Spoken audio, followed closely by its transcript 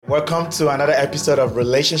Welcome to another episode of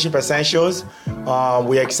Relationship Essentials.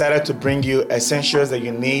 We're excited to bring you essentials that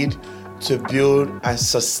you need to build and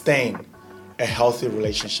sustain a healthy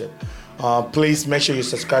relationship. Please make sure you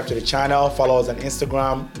subscribe to the channel, follow us on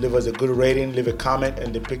Instagram, leave us a good rating, leave a comment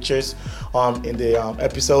in the pictures in the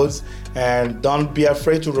episodes, and don't be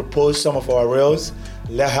afraid to repost some of our reels.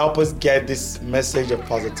 Help us get this message of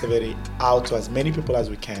positivity out to as many people as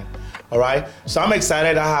we can. All right, so I'm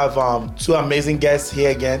excited. I have two amazing guests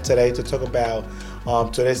here again today to talk about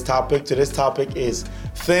today's topic. Today's topic is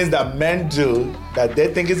things that men do that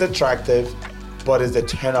they think is attractive, but is the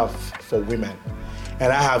turn-off for women.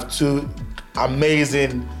 And I have two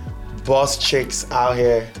amazing boss chicks out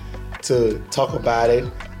here to talk about it.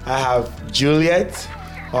 I have Juliet.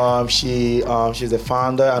 She's the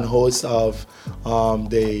founder and host of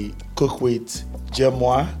the Cook with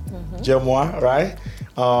Jemois, right?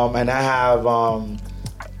 And I have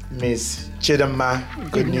Miss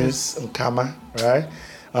Chidema Good News Nkama,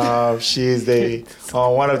 right? She's the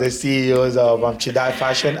one of the CEOs of Chidai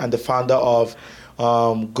Fashion and the founder of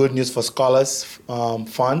Good News for Scholars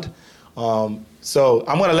Fund. So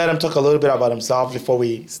I'm gonna let him talk a little bit about himself before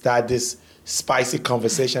we start this spicy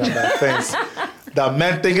conversation about things that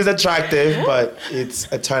men think is attractive, but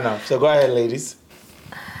it's a turn off. So go ahead, ladies.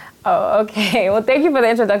 Oh, okay. Well, thank you for the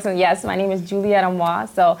introduction. Yes, my name is Juliet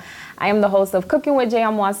Amois. So I am the host of Cooking with J.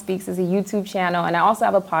 Amois Speaks. It's a YouTube channel, and I also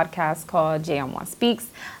have a podcast called J. Amois Speaks.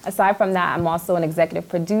 Aside from that, I'm also an executive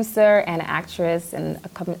producer and an actress in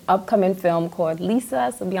an upcoming film called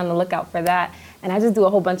Lisa, so be on the lookout for that. And I just do a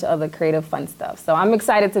whole bunch of other creative fun stuff. So I'm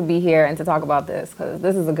excited to be here and to talk about this because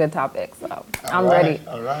this is a good topic. So I'm ready.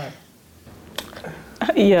 All right.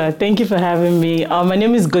 Yeah, thank you for having me. My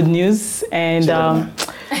name is Good News, and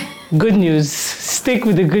good news. Stick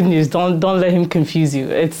with the good news. Don't let him confuse you.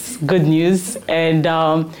 It's good news. And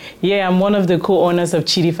I'm one of the co-owners of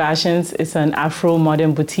Chidi Fashions. It's an Afro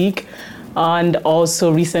modern boutique. And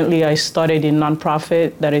also recently I started a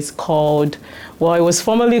nonprofit that is called, well, it was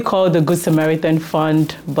formerly called the Good Samaritan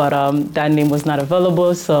Fund, but that name was not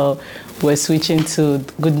available. So we're switching to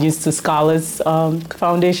Good News to Scholars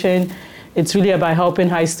Foundation. It's really about helping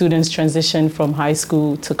high students transition from high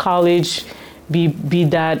school to college, be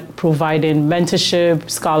that providing mentorship,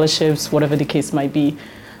 scholarships, whatever the case might be.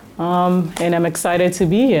 And I'm excited to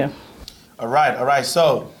be here. All right.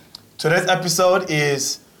 So today's episode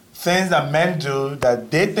is things that men do that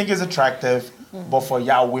they think is attractive, but for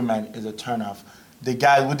y'all women is a turnoff. The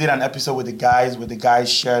guys, we did an episode with the guys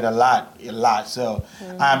shared a lot. So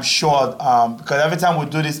I'm sure, because every time we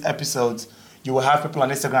do these episodes, you will have people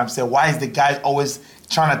on Instagram say, why is the guy always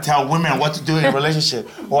trying to tell women what to do in a relationship?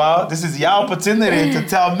 Well, this is your opportunity to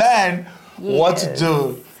tell men what to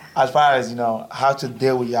do as far as, how to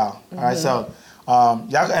deal with y'all. All right, so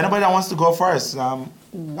anybody that wants to go first? I'm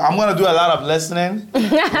going to do a lot of listening,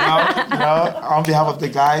 on behalf of the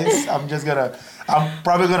guys. I'm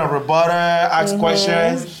probably going to rebuttal, ask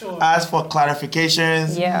questions, ask for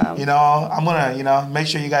clarifications. Yeah. I'm going to, make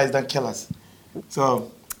sure you guys don't kill us.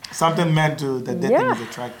 So something men do that they think is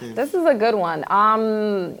attractive. This is a good one.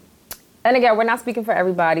 And again, we're not speaking for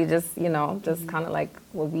everybody, just kind of like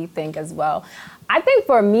what we think as well. I think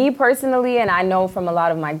for me personally, and I know from a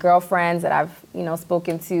lot of my girlfriends that I've,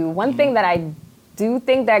 spoken to, one thing that I do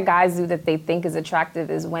think that guys do that they think is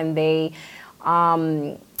attractive is when they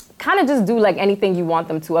kind of just do like anything you want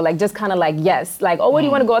them to, or like just kind of like yes, like, oh, where do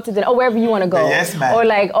you want to go out to dinner? Oh, wherever you want to go. Yes, man. Or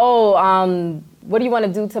like, oh, what do you want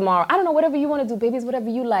to do tomorrow? I don't know, whatever you want to do, baby, it's whatever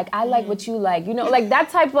you like. I like what you like, like that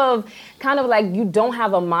type of kind of like you don't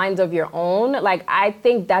have a mind of your own. Like, I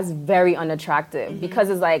think that's very unattractive because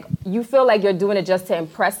it's like you feel like you're doing it just to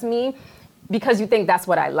impress me because you think that's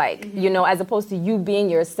what I like, as opposed to you being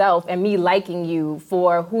yourself and me liking you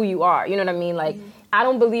for who you are. You know what I mean? Like, I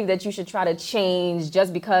don't believe that you should try to change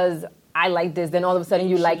just because I like this, then all of a sudden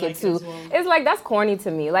you like it too. Well. It's like, that's corny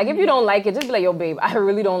to me. Like, if you don't like it, just be like, yo, babe, I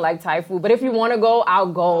really don't like Thai food. But if you want to go,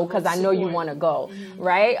 I'll go because I know you want to go,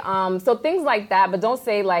 right? So things like that, but don't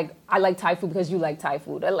say, like, I like Thai food because you like Thai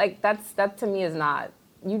food. Like, that to me is not.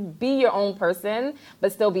 You be your own person,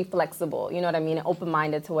 but still be flexible, you know what I mean? And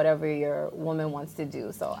open-minded to whatever your woman wants to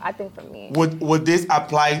do. So I think for me. Would this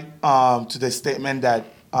apply to the statement that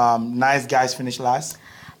nice guys finish last?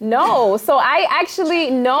 No, so I actually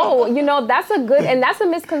no, that's a good and that's a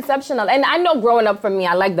misconception of, and I know growing up for me,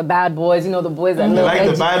 I like the bad boys, the boys that look like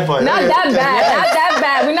the bad boys. Not that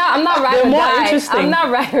bad. I'm not right or more die. interesting. I'm not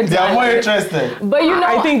right or die. They're more interesting. But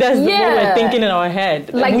I think that's what we're thinking in our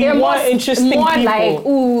head. Like we they're want more interesting more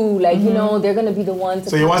people. like they're gonna be the ones.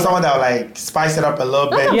 So you want someone that will like spice it up a little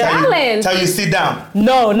bit, tell you sit down.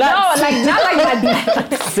 No, not like my dad.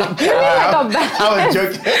 You mean like a bad. I was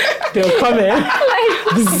joking. They'll come in.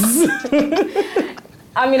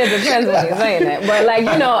 I mean, it depends when you're saying it, but I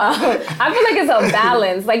feel like it's a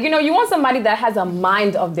balance. Like, you want somebody that has a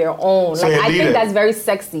mind of their own. So I think that's very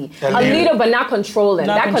sexy. A leader, but not controlling.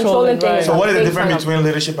 Not that controlling thing. right. So what is the difference between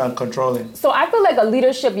leadership and controlling? So I feel like a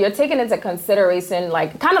leadership, you're taking into consideration,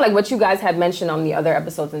 kind of like what you guys had mentioned on the other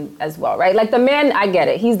episodes as well, right? Like the man, I get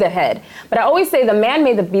it, he's the head. But I always say the man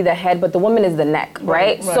may be the head, but the woman is the neck,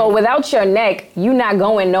 right? So without your neck, you're not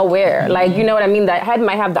going nowhere. Like, you know what I mean? The head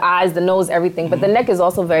might have the eyes, the nose, everything, but the neck is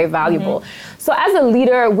also very valuable. So as a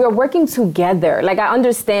leader, we're working together. Like, I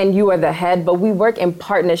understand you are the head, but we work in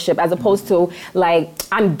partnership as opposed to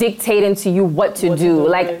I'm dictating to you what to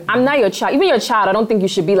do. I'm not your child. Even your child, I don't think you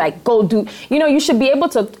should be like, go do. You should be able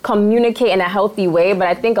to communicate in a healthy way, but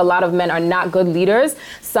I think a lot of men are not good leaders.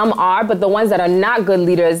 Some are, but the ones that are not good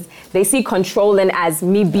leaders, they see controlling as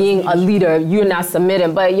me being a leader. You're not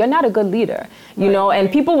submitting, but you're not a good leader. And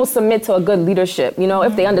people will submit to a good leadership.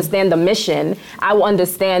 If they understand the mission, I will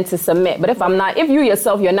understand to submit. But if you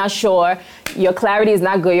yourself, you're not sure, your clarity is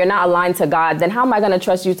not good, you're not aligned to God, then how am I going to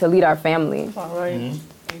trust you to lead our family? All right.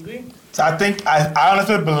 I agree. So I think, I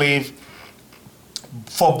honestly believe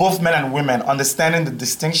for both men and women, understanding the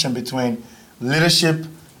distinction between leadership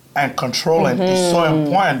and controlling is so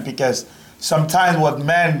important, because sometimes what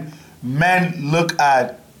men look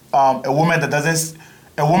at a woman that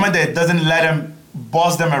doesn't let them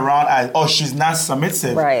boss them around as, oh, she's not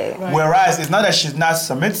submissive. Right. Whereas it's not that she's not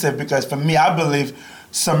submissive, because for me, I believe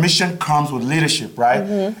submission comes with leadership, right?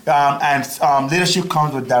 And leadership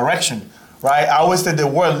comes with direction, right? I always say the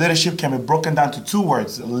word leadership can be broken down to two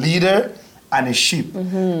words: leader and a sheep.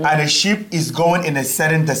 And a sheep is going in a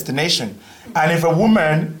certain destination. And if a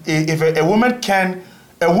woman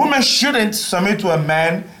shouldn't submit to a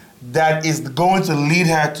man that is going to lead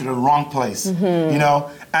her to the wrong place,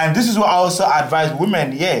 And this is what I also advise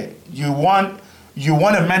women. Yeah, you want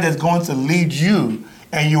a man that's going to lead you,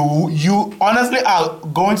 and you honestly are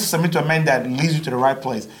going to submit to a man that leads you to the right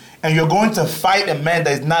place, and you're going to fight a man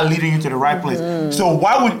that is not leading you to the right place. So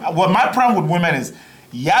what my problem with women is,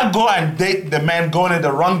 y'all go and date the man going in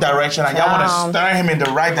the wrong direction, and y'all want to stir him in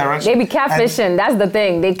the right direction. They be catfishing. That's the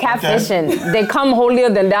thing. They catfishing. Okay. They come holier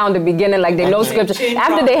than thou in the beginning, like they know scripture.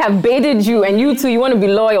 After they have baited you, and you want to be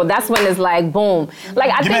loyal, that's when it's like, boom.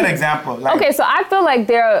 Give me an example. Okay, so I feel like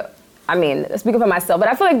speaking for myself, but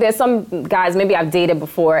I feel like there's some guys maybe I've dated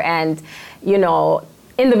before, and,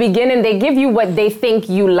 in the beginning, they give you what they think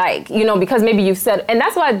you like, because maybe you've said, and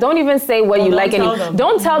that's why don't even say what you like anymore.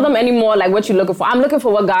 Don't tell them anymore like what you're looking for. I'm looking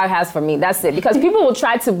for what God has for me. That's it. Because people will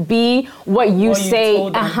try to be what you say.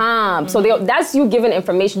 So that's you giving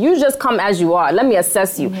information. You just come as you are. Let me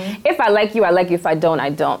assess you. If I like you, I like you. If I don't,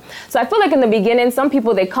 I don't. So I feel like in the beginning, some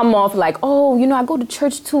people, they come off like, oh, I go to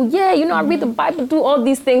church too. Yeah, I read the Bible, do all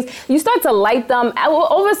these things. You start to like them.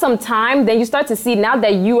 Over some time, then you start to see now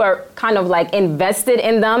that you are kind of like invested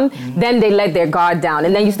in them, then they let their guard down.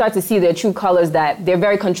 And then you start to see their true colors, that they're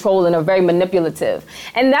very controlling or very manipulative.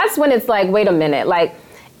 And that's when it's like, wait a minute,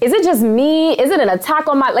 is it just me? Is it an attack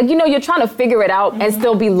on my, you're trying to figure it out and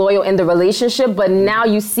still be loyal in the relationship. But now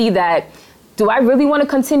you see that, do I really want to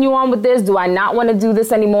continue on with this? Do I not want to do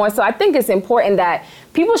this anymore? So I think it's important that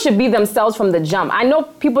people should be themselves from the jump. I know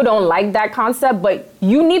people don't like that concept, but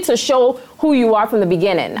you need to show who you are from the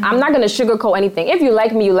beginning. I'm not going to sugarcoat anything. If you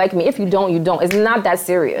like me, you like me. If you don't, you don't. It's not that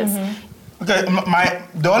serious. Okay,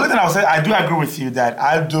 the only thing I'll say, I do agree with you that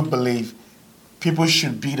I do believe people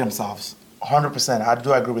should be themselves. 100%. I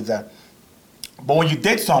do agree with that. But when you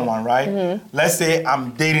date someone, right? Let's say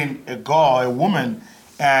I'm dating a girl, a woman,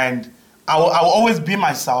 and I will always be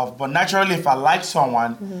myself, but naturally if I like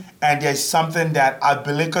someone and there's something that I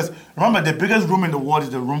believe, because remember, the biggest room in the world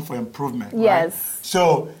is the room for improvement. Yes. Right?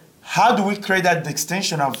 So how do we create that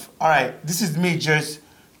distinction of, all right, this is me just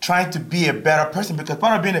trying to be a better person? Because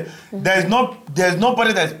part of being, there's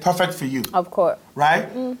nobody that's perfect for you. Of course. Right?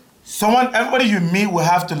 Everybody you meet will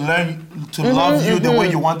have to learn to love you the way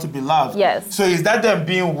you want to be loved. Yes. So is that them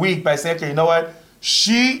being weak by saying, okay, you know what?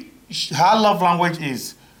 Her love language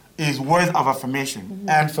is words of affirmation.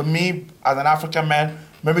 And for me, as an African man,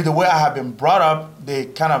 maybe the way I have been brought up, the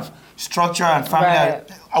kind of structure and family,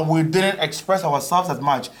 we didn't express ourselves as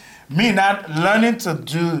much. me not learning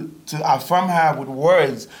to affirm her with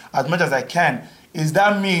words as much as I can, is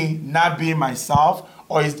that me not being myself,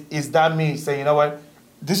 or is that me saying, you know what,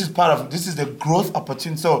 this is the growth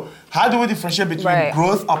opportunity. So how do we differentiate between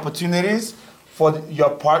growth opportunities for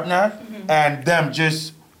your partner and them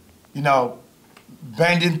just, you know,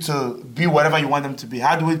 bending to be whatever you want them to be?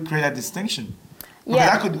 How do we create that distinction?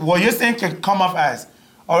 Yeah. What you're saying can come off as,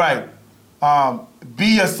 all right,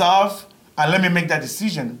 be yourself and let me make that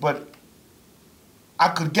decision. But I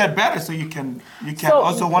could get better, so you can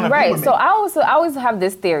also want to be with me. So I always have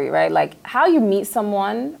this theory, right? Like how you meet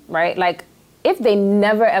someone, right? Like if they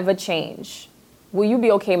never ever change, will you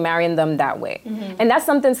be okay marrying them that way? And that's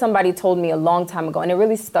something somebody told me a long time ago, and it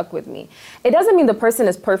really stuck with me. It doesn't mean the person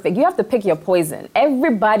is perfect. You have to pick your poison.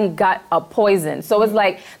 Everybody got a poison. So it's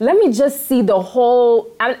like, let me just see the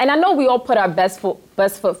whole, and I know we all put our best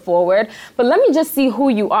foot forward, but let me just see who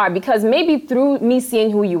you are, because maybe through me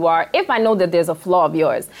seeing who you are, if I know that there's a flaw of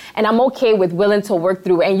yours, and I'm okay with willing to work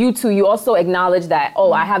through, and you too, you also acknowledge that,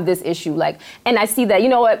 oh, I have this issue, like, and I see that, you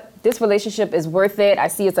know what, this relationship is worth it. I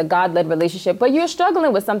see it's a God-led relationship, but you're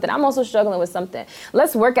struggling with something. I'm also struggling with something.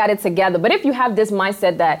 Let's work at it together. But if you have this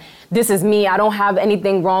mindset that this is me, I don't have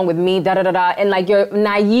anything wrong with me, and like you're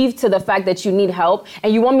naive to the fact that you need help,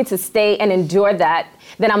 and you want me to stay and endure that,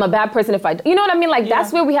 then I'm a bad person if I do. You know what I mean? Like,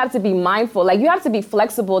 that's where we have to be mindful. Like, you have to be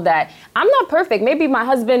flexible that I'm not perfect. Maybe my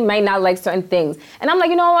husband might not like certain things. And I'm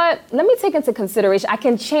like, you know what? Let me take into consideration. I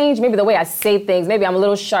can change maybe the way I say things. Maybe I'm a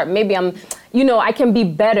little sharp. Maybe I'm, you know, I can be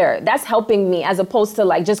better. That's helping me, as opposed to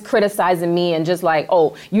like just criticizing me and just like,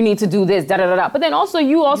 oh, you need to do this, da-da-da-da. But then also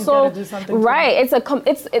you gotta do something right. It's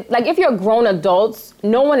like, if you're grown adults,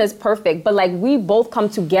 no one is perfect, but like we both come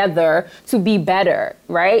together to be better,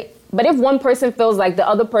 right? But if one person feels like the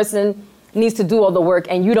other person needs to do all the work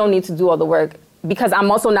and you don't need to do all the work because I'm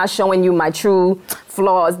also not showing you my true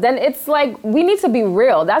flaws, then it's like, we need to be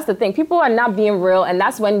real. That's the thing. People are not being real, and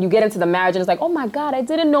that's when you get into the marriage and it's like, oh my God, I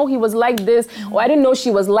didn't know he was like this, or I didn't know she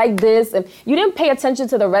was like this. And you didn't pay attention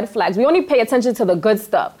to the red flags. We only pay attention to the good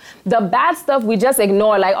stuff. The bad stuff we just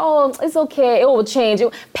ignore, like, oh, it's okay, it will change.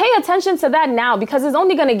 Pay attention to that now, because it's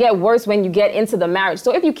only gonna get worse when you get into the marriage.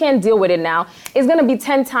 So if you can't deal with it now, it's gonna be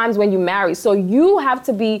 10 times when you marry. So you have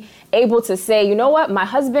to be able to say, you know what, my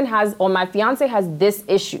husband has, or my fiance has this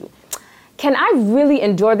issue. Can I really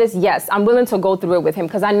endure this? Yes, I'm willing to go through it with him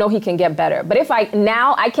because I know he can get better. But if I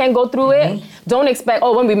can't go through it, don't expect,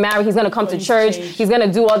 oh, when we marry, he's going to come to church. He's going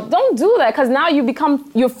to do all, don't do that, because now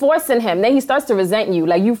you're forcing him. Then he starts to resent you,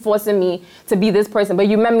 like, you forcing me to be this person, but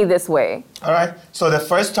you met me this way. All right. So the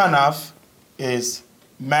first turn off is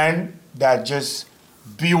men that just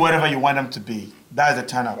be whatever you want them to be. That's the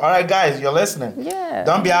turn off. All right, guys, you're listening. Yeah.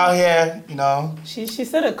 Don't be out here, you know. She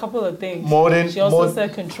said a couple of things. She also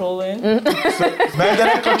said controlling. So, men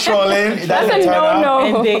that are controlling, that's a turn off.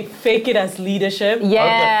 No. And they fake it as leadership.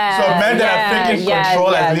 Yeah. Okay. So men that are faking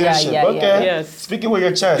control as leadership. Okay. Yes. Speaking with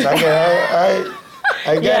your chest.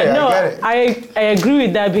 I get it. I agree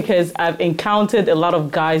with that, because I've encountered a lot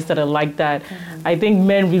of guys that are like that. I think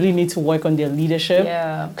men really need to work on their leadership.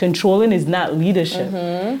 Yeah. Controlling is not leadership.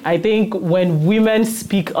 I think when women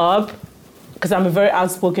speak up, because I'm a very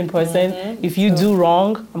outspoken person, if you do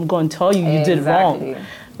wrong, I'm going to tell you did wrong.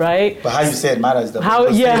 Right? But how you say it matters, though. Of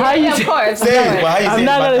course. Say it, but how you I'm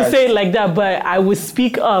not going to say it like that, but I would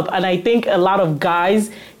speak up. And I think a lot of guys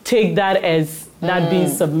take that as not being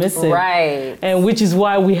submissive. Right. And which is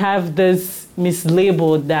why we have this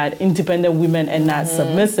mislabeled that independent women are not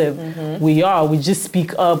submissive. We just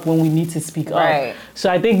speak up when we need to speak up. So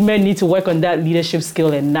I think men need to work on that leadership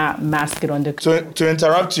skill and not mask it on the... To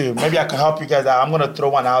interrupt you, maybe I can help you guys out. I'm going to throw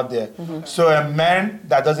one out there. So a man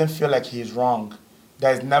that doesn't feel like he's wrong,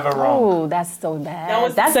 that is never wrong. Oh, that's so bad. That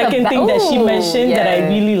was the second thing that she mentioned that I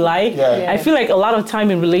really like. Yeah. I feel like a lot of time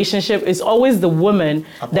in relationship, it's always the woman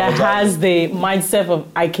that has the mindset of,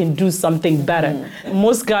 I can do something better.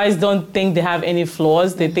 Most guys don't think they have any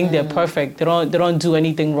flaws. They think they're perfect. They don't do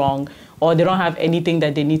anything wrong, or they don't have anything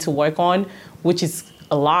that they need to work on, which is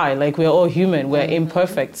a lie. Like, we're all human, we're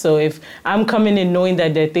imperfect. So if I'm coming in knowing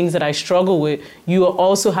that there are things that I struggle with, you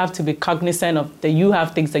also have to be cognizant of that you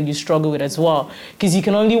have things that you struggle with as well. Because you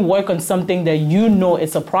can only work on something that you know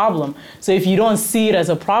is a problem. So if you don't see it as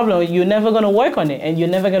a problem, you're never going to work on it, and you're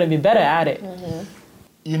never going to be better at it.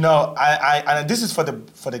 You know, and this is for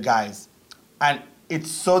the guys. And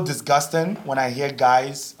it's so disgusting when I hear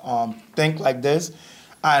guys think like this.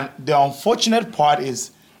 And the unfortunate part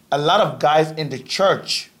is, a lot of guys in the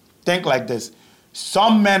church think like this.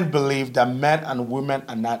 Some men believe that men and women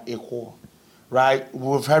are not equal, right?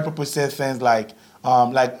 We've heard people say things like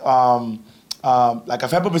like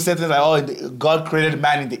I've heard people say things like, oh, God created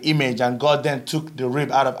man in the image, and God then took the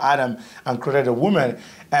rib out of Adam and created a woman.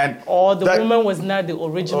 And or the woman was not the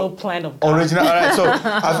original plan of God. Original, all right. So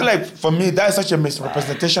I feel like for me, that's such a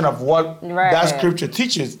misrepresentation of what that scripture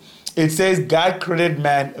teaches. It says God created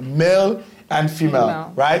man, male and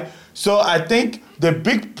female, right? So I think the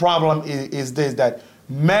big problem is this, that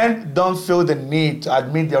men don't feel the need to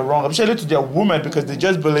admit they're wrong, especially to their woman, because they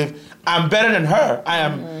just believe, I'm better than her. I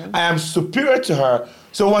am superior to her.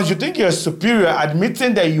 So once you think you're superior,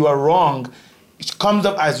 admitting that you are wrong, it comes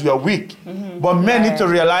up as you are weak. But men need to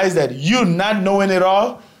realize that you not knowing it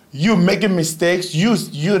all, you making mistakes,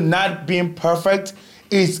 you not being perfect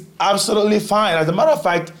is absolutely fine. As a matter of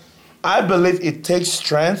fact, I believe it takes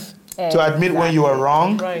strength to admit when you are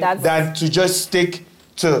wrong than to just stick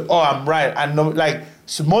to, oh, I'm right. I know, like,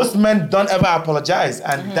 so most men don't ever apologize,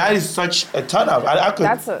 and that is such a turn off. I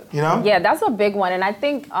could, Yeah, that's a big one, and I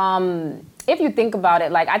think if you think about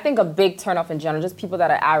it, like, I think a big turn off in general, just people that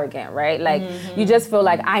are arrogant, right? Like, you just feel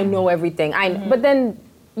like, I know everything. But then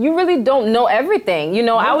you really don't know everything. You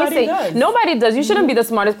know, I always say, nobody does. You shouldn't be the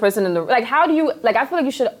smartest person in the, like, how do you, like, I feel like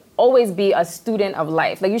you should always be a student of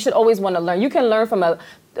life. Like, you should always want to learn. You can learn from a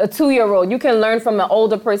 2-year-old. You can learn from an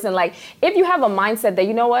older person. Like, if you have a mindset that,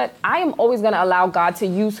 you know what, I am always going to allow God to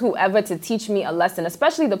use whoever to teach me a lesson,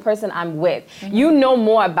 especially the person I'm with. You know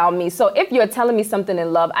more about me. So if you're telling me something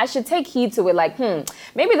in love, I should take heed to it. Like,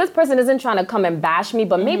 maybe this person isn't trying to come and bash me,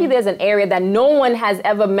 but maybe there's an area that no one has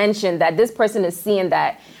ever mentioned that this person is seeing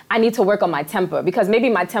that I need to work on my temper, because maybe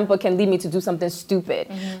my temper can lead me to do something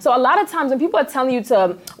stupid. So a lot of times when people are telling you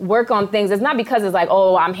to work on things, it's not because it's like,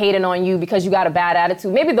 oh, I'm hating on you because you got a bad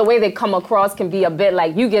attitude. Maybe the way they come across can be a bit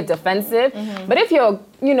like you get defensive. But if you're,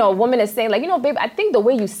 a woman is saying like, babe, I think the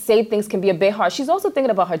way you say things can be a bit harsh. She's also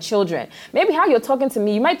thinking about her children. Maybe how you're talking to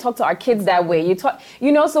me, you might talk to our kids that way. You talk,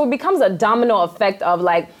 so it becomes a domino effect of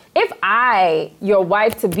like, if I, your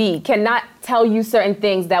wife to be, cannot tell you certain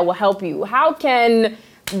things that will help you, how can...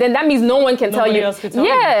 Then that means no one can tell you. Else can tell you.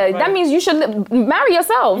 Right. That means you should marry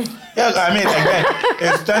yourself. Yeah, I mean, again,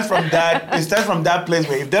 it starts from that place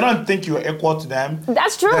where if they don't think you're equal to them,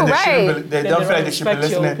 that's true, right? They don't feel like they should be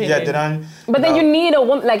listening. Yeah, they don't. But then you need a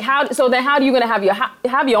woman. Like how? So then, how are you gonna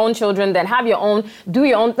have your own children? Then have your own, do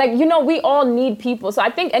your own. Like we all need people. So I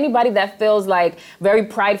think anybody that feels like very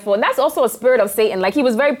prideful, and that's also a spirit of Satan. Like he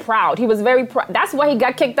was very proud. He was very proud. That's why he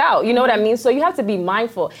got kicked out. You know what I mean? So you have to be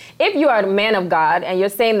mindful. If you are a man of God and you're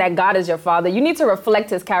saying that God is your father, you need to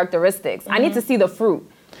reflect his characteristics. I need to see the fruit.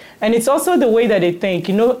 And it's also the way that they think.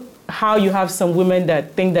 How you have some women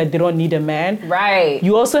that think that they don't need a man. Right.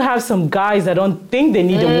 You also have some guys that don't think they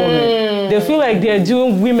need a woman. They feel like they're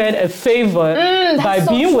doing women a favor by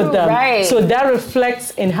being with them. Right. So that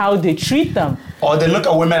reflects in how they treat them. Or they look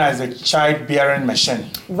at women as a child-bearing machine.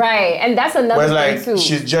 Right. And that's another thing too.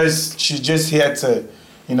 She's just here to,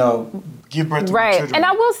 give birth to children. And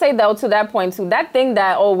I will say though, to that point too, that thing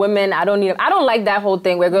that women, I don't like that whole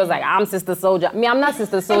thing where girls like, I'm Sister Soldier. Me, I'm not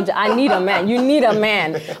Sister Soldier. I need a man. You need a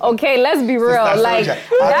man. Okay, let's be real. Sister like Soldier.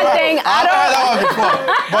 that thing, I don't. I've heard that one before,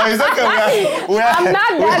 but it's okay. I'm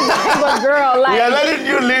not that type of girl. Like, we are letting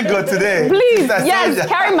you lingo today. Please, yes,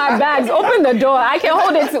 carry my bags. Open the door. I can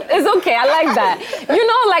hold it too. It's okay. I like that.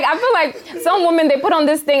 Like I feel like some women, they put on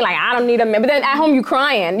this thing like, I don't need a man, but then at home you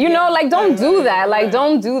crying. Like don't do that. Like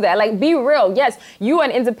don't do that. Like be real. Yes, you are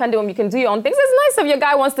an independent woman. You can do your own things. It's nice if your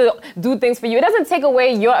guy wants to do things for you. It doesn't take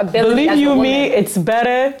away your ability. Believe you me, it's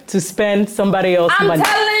better to spend somebody else's money. I'm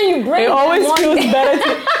telling you, bring it always feels better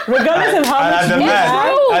regardless of how much you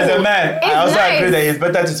have. As a man, I also agree that it's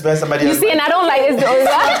better to spend somebody else's money. You see, and I don't like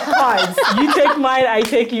it. You take mine, I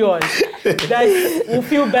take yours. That will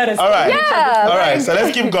feel better. All right. Yeah. All right. So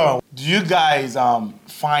let's keep going. Do you guys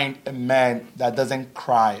find a man that doesn't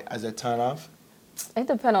cry as a turn off? It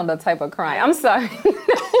depends on the type of crying. I'm sorry.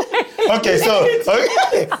 Okay.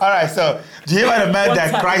 All right. So do you find a man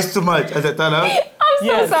that cries too much as a turn off? I'm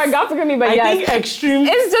so sorry. God forgive me, but I think extreme.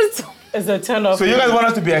 It's just. Is a turn off. So you guys want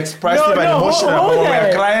us to be expressive and emotional, but when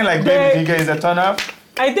we're crying like baby figure is a turn off?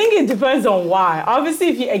 I think it depends on why. Obviously,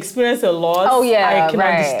 if you experience a loss, I can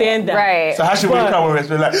understand that. Right. So how should we cry when we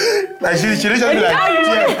experience like she just be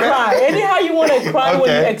like, anyhow you want to cry when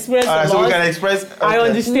you experience a loss. So we can express. Okay. I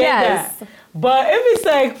understand that. But if it's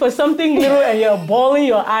like for something little and you're bawling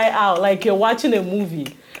your eye out, like you're watching a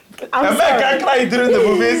movie. A man can't cry during the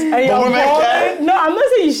movies, but women can. No, I'm not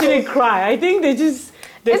saying you shouldn't cry. I think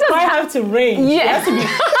the cry have to range. Yeah. It has to be.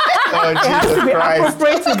 It has to be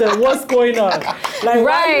appropriate to what's going on. Like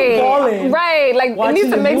right. Like it needs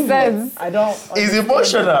to make sense. I don't. It's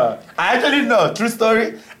emotional. I actually know. True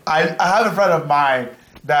story. I have a friend of mine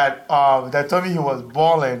that told me he was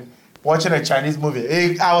bawling watching a Chinese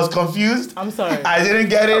movie. I was confused. I'm sorry. I didn't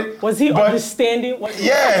get it. Was he understanding what?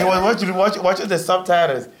 Yeah, he was watching the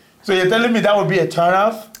subtitles. So you're telling me that would be a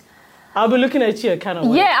turnoff? I'll be looking at you kind of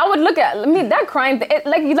way. Yeah, I would look at that crying thing.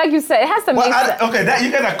 Like you said, it has to make sense. Okay,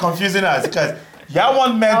 you guys are confusing us because y'all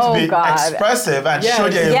want men to be expressive and show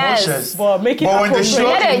their emotions. But make it when they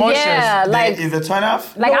show emotions, is it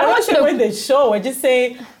turnoff? Like, I don't want you to... when they show, I just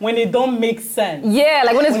say when it don't make sense. Yeah,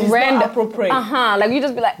 like when it's random. Not appropriate. Like you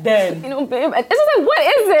just be like, then, you know, babe, it's just like, what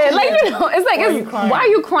is it? Like, you know, it's like, why are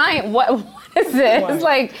you crying? What is it? Why? It's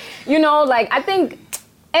like, you know, like, I think...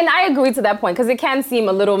 And I agree to that point because it can seem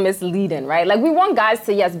a little misleading, right? Like we want guys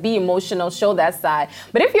to, yes, be emotional, show that side.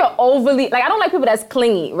 But if you're overly, like I don't like people that's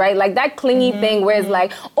clingy, right? Like that clingy thing where it's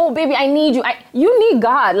like, oh, baby, I need you. You need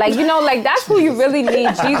God. Like, you know, like that's who you really need,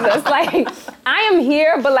 Jesus. Like I am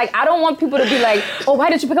here, but like I don't want people to be like, oh, why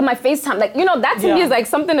did you pick up my FaceTime? Like, you know, that to me is like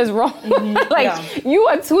something is wrong. You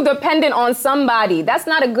are too dependent on somebody. That's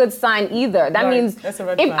not a good sign either. That means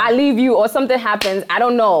if I leave you or something happens, I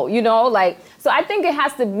don't know, you know, like. So I think it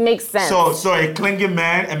has to make sense. So a clingy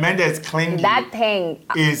man, a man that's clingy, that thing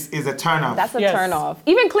is a turnoff. That's a turnoff.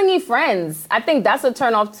 Even clingy friends, I think that's a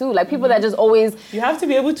turnoff too. Like people that just always. You have to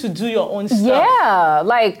be able to do your own stuff. Yeah,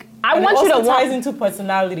 like I want you to. It also ties into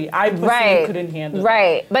personality. I personally couldn't handle.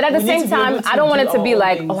 Right, but at the same time, I don't want it to be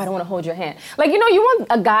like, oh, I don't want to hold your hand. Like you know, you want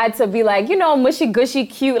a guy to be like, you know, mushy gushy,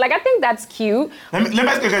 cute. Like I think that's cute. Let me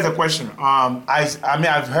ask you guys a question. I mean,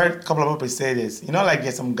 I've heard a couple of people say this. You know, like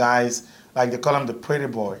there's some guys. Like they call him the pretty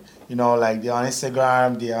boy, you know, like they're on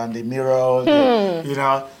Instagram, they're on the mirror, you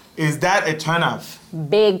know. Is that a turnoff?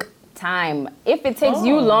 Big time. If it takes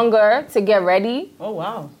you longer to get ready,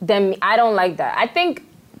 then I don't like that. I think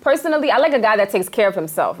personally, I like a guy that takes care of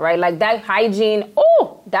himself, right? Like that hygiene,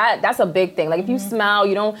 that's a big thing. Like if you smell,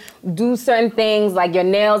 you don't do certain things, like your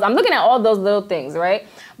nails. I'm looking at all those little things, right?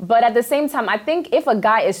 But at the same time, I think if a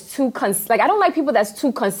guy is too, I don't like people that's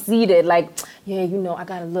too conceited, like, yeah, you know, I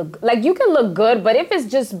gotta look, like you can look good, but if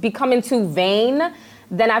it's just becoming too vain,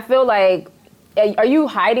 then I feel like, are you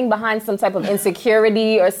hiding behind some type of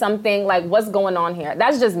insecurity or something? Like, what's going on here?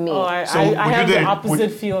 That's just me. I have the opposite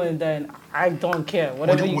feeling then. I don't care.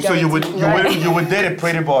 Whatever you So you would date a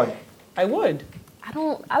pretty boy? I would.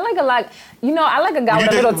 I like a guy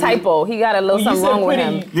with a little typo. He got a little something wrong with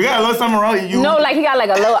him. You got a little something wrong with you? No, like he got like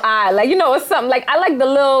a little eye. Like, you know, it's something. Like, I like the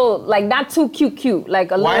little, like not too cute.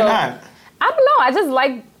 Like a little. Why not? I don't know. I just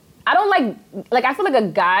like, I don't like, I feel like a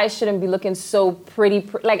guy shouldn't be looking so pretty.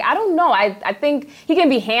 Like, I don't know. I think he can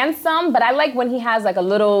be handsome, but I like when he has like a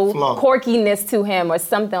little quirkiness to him or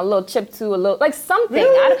something, a little chip to a little, like something.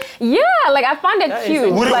 Really? Like I find it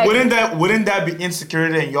cute. Wouldn't that be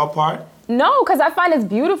insecurity in your part? No, because I find it's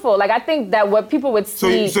beautiful. Like, I think that what people would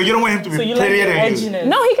see... So you don't want him to be prettier than you?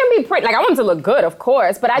 No, he can be pretty. Like, I want him to look good, of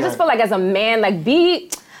course. But I just feel like as a man, like, be...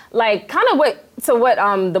 Like, kind of what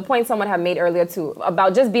the point someone had made earlier, too,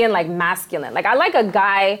 about just being, like, masculine. Like, I like a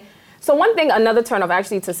guy... So one thing, another turn off,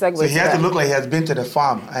 actually, to segue. So he has to look like he has been to the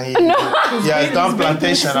farm. And he has done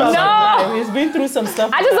plantation or something. No. He's been through some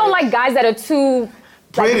stuff. I just don't like guys that are too...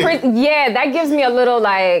 Pretty. Like, yeah, that gives me a little,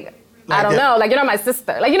 like... I don't know, like you're not my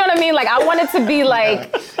sister. Like, you know what I mean? Like, I want it to be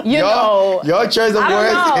like, you know. Your choice of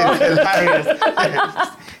words is hilarious.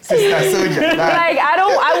 Sister Soja. Like,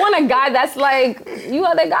 I want a guy that's like, you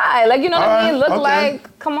are the guy. Like, you know what I mean? Look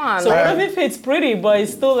like, come on. So what if it's pretty, but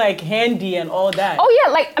it's still like handy and all that? Oh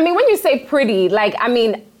yeah, like, I mean, when you say pretty, like, I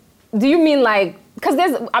mean, do you mean like, because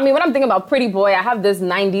when I'm thinking about pretty boy, I have this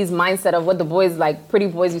 90s mindset of what the boys, like, pretty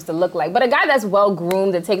boys used to look like. But a guy that's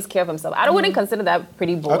well-groomed and takes care of himself, I wouldn't consider that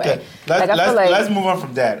pretty boy. Okay, let's move on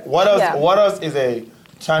from that. What else is a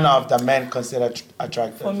turn-off that men consider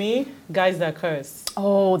attractive? For me, guys that curse.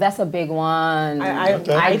 Oh, that's a big one. I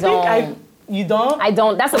don't. You don't? I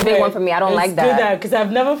don't. That's a big one for me. I don't like that. Because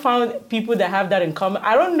I've never found people that have that in common.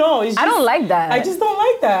 I don't know. I don't like that. I just don't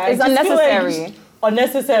like that. It's unnecessary.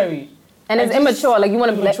 Unnecessary. And it's immature. Like, you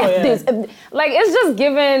want to be like, this. Like, it's just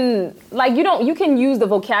given, like, you can use the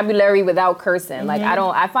vocabulary without cursing. Like,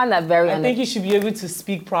 I find that very I think you should be able to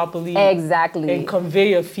speak properly. Exactly. And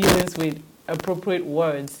convey your feelings with appropriate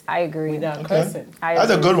words. I agree. Without cursing.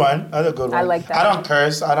 That's a good one. I like that. I don't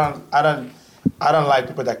curse. I don't like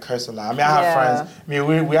people that curse a lot. I mean, I have friends. I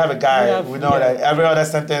mean, we have a guy. We know that every other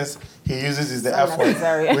sentence he uses is the F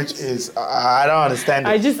word, which is, I don't understand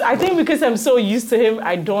it. I think because I'm so used to him,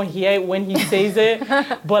 I don't hear it when he says it.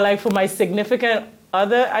 But like for my significant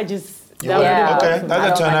other, I just... Okay,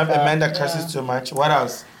 that's a turn off. A man that curses too much. What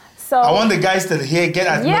else? So I want the guys to get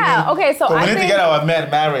as many. Okay, so we need to get our men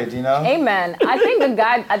married, you know? Amen. I think the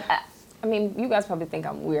guy... I mean, you guys probably think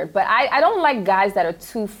I'm weird, but I don't like guys that are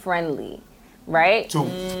too friendly. right? Too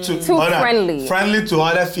friendly. Friendly to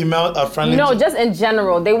other females or friendly No, to... just in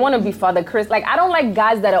general. They want to be Father Chris. Like, I don't like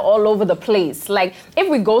guys that are all over the place. Like, if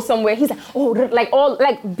we go somewhere, he's like, oh, like, all,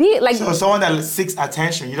 like, be, like... So someone that seeks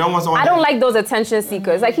attention. You don't want someone I don't like those attention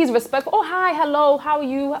seekers. Like, he's respectful. Oh, hi, hello, how are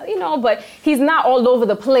you? You know, but he's not all over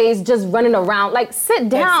the place, just running around. Like, sit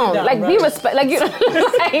down. Like, be respect. Like, you know,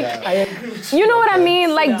 like... I agree. You know what I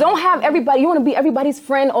mean? Like, don't have everybody... You want to be everybody's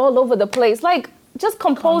friend all over the place. Like... Just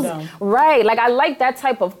compose, right? Like I like that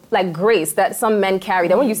type of like grace that some men carry.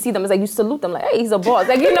 That when you see them, it's like you salute them, like, hey, he's a boss.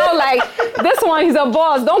 Like you know, like this one, he's a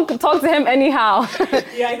boss. Don't talk to him anyhow.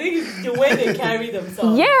 Yeah, I think it's the way they carry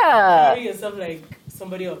themselves. Yeah, carry yourself like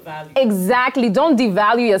somebody of value. Exactly. Don't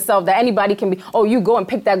devalue yourself. That anybody can be. Oh, you go and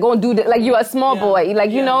pick that. Go and do that. Like you're a small boy.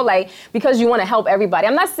 Like you know, like because you want to help everybody.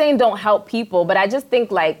 I'm not saying don't help people, but I just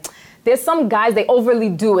think like. There's some guys, they overly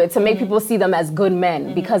do it to make people see them as good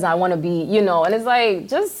men because I want to be, you know, and it's like,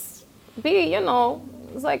 just be, you know,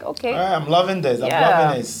 it's like, okay. All right, I'm loving this. I'm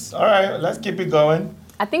loving this. All right, let's keep it going.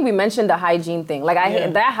 I think we mentioned the hygiene thing. Like,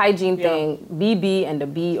 that hygiene thing, BB and the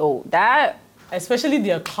BO, that... Especially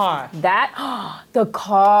their car. That, the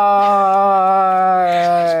car.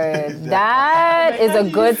 That is a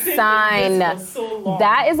good sign.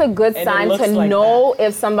 That is a good sign to know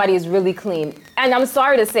if somebody is really clean. And I'm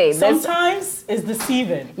sorry to say, sometimes it's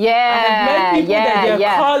deceiving. Yeah, I've met people that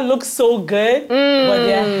their car looks so good, but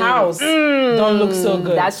their house don't look so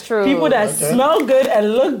good. That's true. People that smell good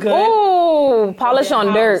and look good. Ooh, polish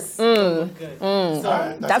on dirt.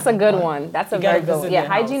 That's a good one. That's a very good one. Yeah,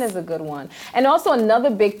 hygiene is a good one. And also another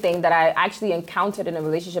big thing that I actually encountered in a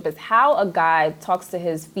relationship is how a guy talks to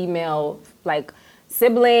his female, like,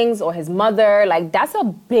 siblings or his mother. Like, that's a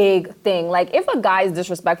big thing. Like, if a guy is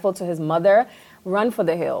disrespectful to his mother, run for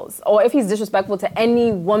the hills. Or if he's disrespectful to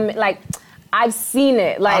any woman, like, I've seen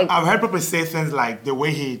it. Like, I've heard people say things like the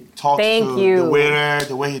way he talks to the waiter,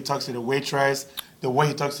 the way he talks to the waitress, the way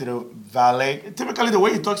he talks to the valet. Typically, the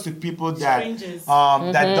way he talks to people that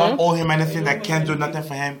that don't owe him anything, that can't do nothing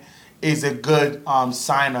for him, is a good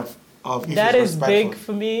sign of if that he's is big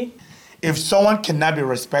for me. If someone cannot be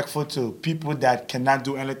respectful to people that cannot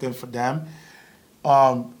do anything for them,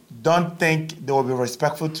 don't think they will be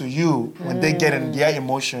respectful to you when they get in their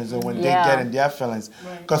emotions or when they get in their feelings.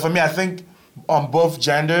 Because for me, I think on both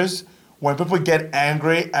genders, when people get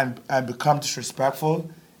angry and become disrespectful,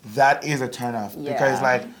 that is a turnoff. Because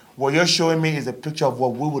like what you're showing me is a picture of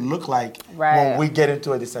what we would look like when we get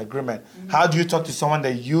into a disagreement. How do you talk to someone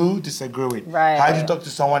that you disagree with? How do you talk to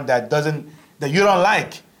someone that you don't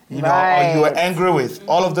like? You know, or you are angry with.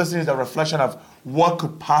 All of those things are a reflection of what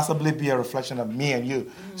could possibly be a reflection of me and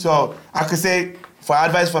you. So I could say, for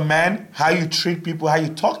advice for men, how you treat people, how you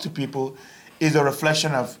talk to people is a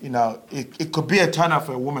reflection of, you know, it could be a turn-off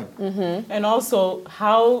for a woman. And also,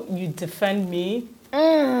 how you defend me,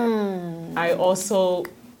 I also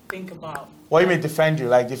think about. What do you mean defend you?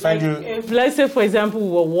 Like defend you? If, let's say, for example, we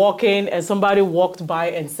were walking and somebody walked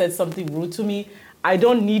by and said something rude to me, I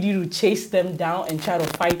don't need you to chase them down and try to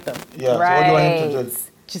fight them. Yeah, so what do you want him to do?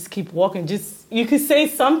 Just keep walking. You could say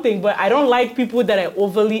something, but I don't like people that are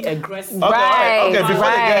overly aggressive. Okay, before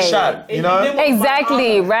they get shot, you know?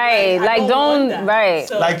 Exactly, right. Like, don't, right.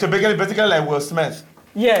 So, like, to basically like Will Smith.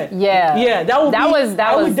 Yeah. That would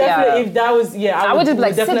definitely, if that was, I would just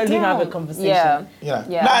like definitely have a conversation. Yeah.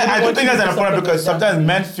 No, I do think that's important because sometimes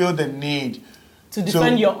men feel the need to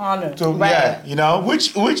defend your honor. Yeah, you know,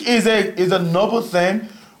 which is a noble thing,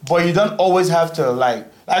 but you don't always have to like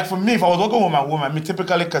for me, if I was working with my woman, I mean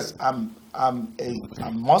typically because I'm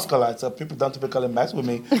muscular, so people don't typically mess with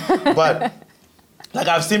me. But like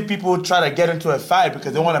I've seen people try to get into a fight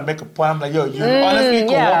because they want to make a point. I'm like, yo, you honestly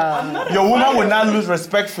your woman will not lose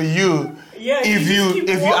respect for you. Yeah, if you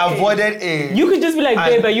avoided a... You could just be like,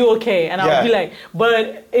 babe, are you okay? And I would be like,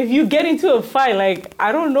 but if you get into a fight, like,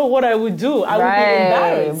 I don't know what I would do. I would be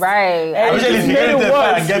embarrassed. Right. Especially if you get into a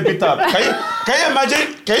fight and get beat up. Can you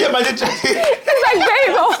imagine? It's like,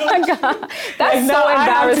 babe, oh my God. That's like, so embarrassing.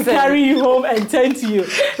 I have to carry you home and tend to you.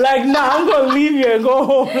 Like, I'm going to leave you and go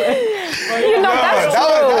home.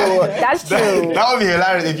 That's true. That would be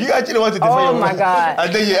hilarious. If you actually want to defend your woman, God.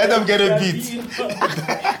 And then you end up getting beat.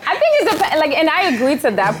 I think it depends. Like, and I agree to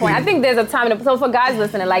that point. I think there's a time. So for guys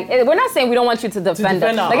listening, like, we're not saying we don't want you to defend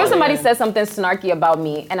us. Like, if somebody says something snarky about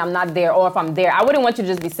me and I'm not there, or if I'm there, I wouldn't want you to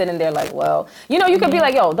just be sitting there like, well, you know, you could be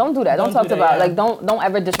like, yo, don't do that. Don't talk about like, don't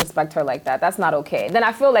ever disrespect her like that. That's not okay. Then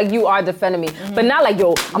I feel like you are defending me, but not like,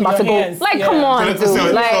 yo, I'm about to go. Like, come on, dude.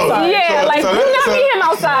 Do not meet him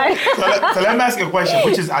outside. So let me ask you a question,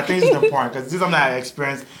 which is I think is the point because this is something I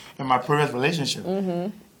experienced in my previous relationship.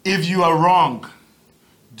 If you are wrong,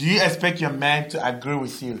 do you expect your man to agree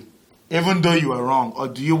with you? even though you are wrong, or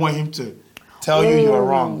do you want him to tell you you are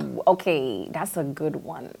wrong? Okay, that's a good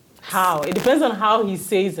one. How? It depends on how he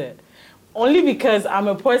says it. Only because I'm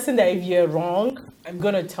a person that if you're wrong, I'm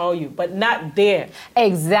going to tell you, but not there.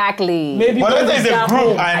 Exactly. Maybe But let's say it's a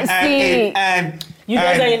group and you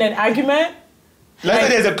guys are in an argument. Let's say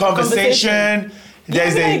there's a conversation.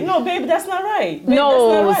 There's like, no, babe, that's not right. Babe, no,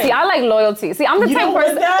 that's not right. see, I like loyalty. See, I'm the You type don't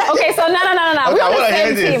person. want that? Okay, so no. Okay, We're I on the wanna hear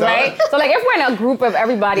same this, team, huh? right? So like, if we're in a group of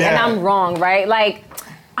everybody and I'm wrong, right? Like,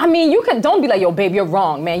 I mean, don't be like, yo, babe, you're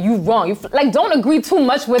wrong, man. You wrong. Like, don't agree too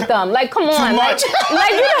much with them. Like, come on. Too much?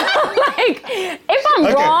 Like, you know, like, if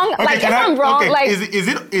I'm wrong, like, if I'm wrong, like. Is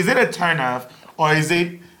it a turnoff, or is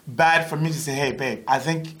it bad for me to say, hey, babe, I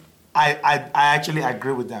think I actually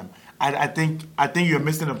agree with them. I think you're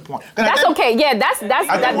missing a point. That's okay. Yeah, that's women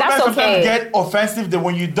okay. sometimes get offensive that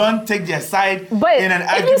when you don't take their side But in an if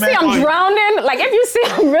argument. you see I'm drowning, like if you see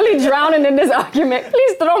I'm really drowning in this argument,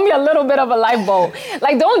 please throw me a little bit of a lifeboat.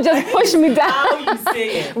 Like don't just push me down. How you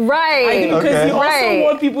say it. Right. Because you also Right.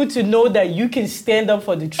 want people to know that you can stand up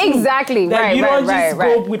for the truth. Exactly. That Right. you don't just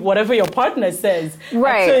Right. go with whatever your partner says.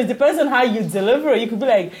 Right. So it depends on how you deliver it. You could be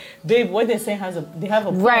like, babe, what they're saying they have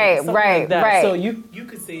a point. Right, something right, like that. right. So you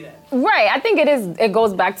could say that. Right. I think it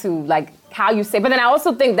goes back to like how you say. But then I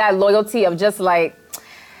also think that loyalty of just like,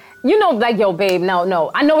 you know, like, yo, babe, no.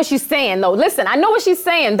 I know what she's saying. No, listen, I know what she's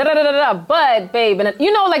saying. Da-da-da-da-da. But, babe, and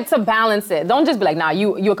you know, like to balance it. Don't just be like, nah,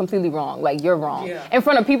 you're completely wrong. Like, you're wrong. Yeah. In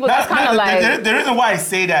front of people, that's kind of like. The reason why I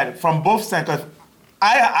say that from both sides, because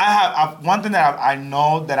I have one thing that I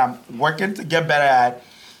know that I'm working to get better at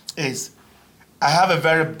is I have a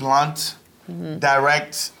very blunt,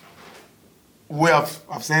 direct way of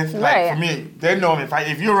saying things. Like, Right. for me, they know me.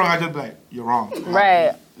 If you're wrong, I just be like, you're wrong.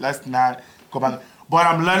 Right. Let's not go back. But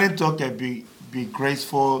I'm learning to be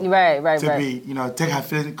graceful. Right. To be, take her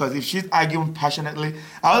feelings. Because if she's arguing passionately,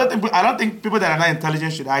 I don't think people that are not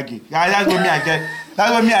intelligent should argue. Yeah, that's what me I get.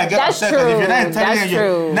 That's what me I get That's upset. 'Cause if you're not true. intelligent,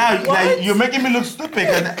 That's true. now like, you're making me look stupid.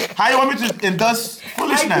 'Cause how you want me to endorse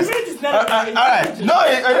foolishness? Argument is not about All right. No,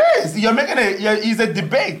 it is. You're making it's a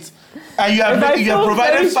debate. And you're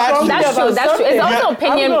providing facts. That's true. It's also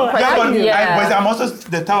opinion. But I'm also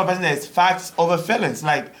the type of person that is facts over feelings.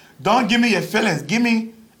 Like, don't give me your feelings. Give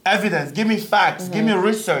me evidence. Give me facts. Give me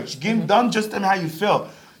research. Don't just tell me how you feel.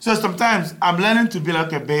 So sometimes I'm learning to be like,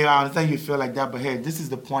 okay, babe, I understand you feel like that, but hey, this is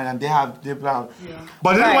the point, and they blah. Yeah.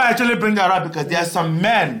 But this is why I actually bring that up, because there are some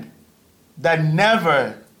men that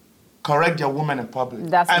never correct their woman in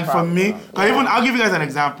public. And for me, because even I'll give you guys an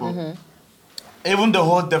example. Even the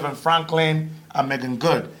whole Devin Franklin and Megan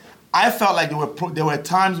Good, I felt like there were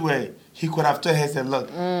times where he could have told her, said, look,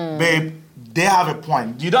 babe, they have a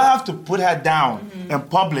point. You don't have to put her down in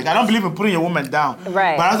public. I don't believe in putting your woman down.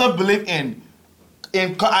 Right. But I also believe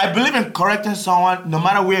I believe in correcting someone no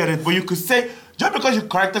matter where it is. But you could say, just because you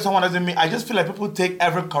corrected someone doesn't mean, I just feel like people take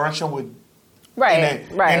every correction with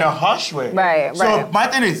in a harsh way. Right. So my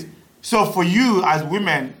thing is, so for you as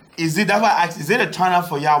women, that's why I asked, is it a turn off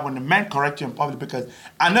for y'all when the men correct you in public? Because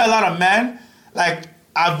I know a lot of men, like,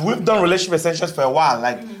 we've done relationship essentials for a while.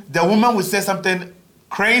 Like, the woman would say something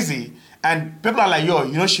crazy, and people are like,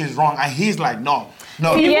 yo, she's wrong. And he's like, no.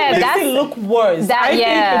 Yeah, it makes it look worse. I think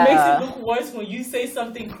it makes it look worse when you say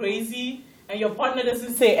something crazy and your partner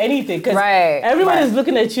doesn't say anything. Because everyone is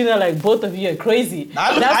looking at you now like both of you are crazy.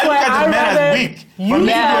 That's why I rather weak. You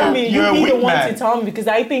be the one to tell me, because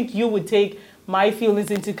I think you would take my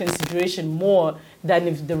feelings into consideration more than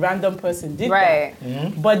if the random person did that.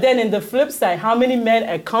 But then in the flip side, how many men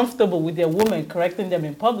are comfortable with their woman correcting them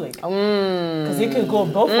in public? Because it can go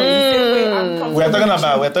both ways. We're talking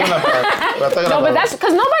about. No, but that's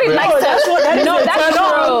because nobody likes to. That's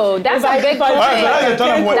true. That's a big point.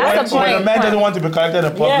 That's a point. When a man doesn't want to be corrected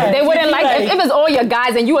in public. They wouldn't like if it's all your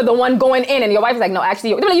guys and you are the one going in and your wife's like, no,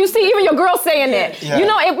 actually, you see, even your girl saying it. You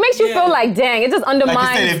know, it makes you feel like, dang, it just undermines.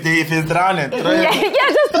 Like you said, if it's drowning.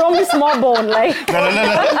 Just throw me small bone, like. No.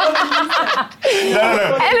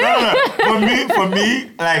 For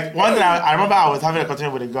me, like one thing I remember I was having a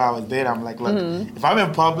conversation with a girl I was dating. I'm like, look, if I'm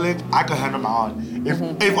in public, I can handle my own.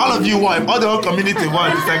 If all of you want, if all the whole community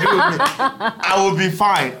want to disagree with me, I will be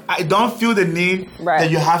fine. I don't feel the need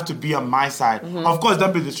that you have to be on my side. Of course,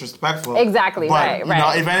 don't be disrespectful. Exactly, but, you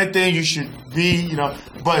know, if anything, you should be,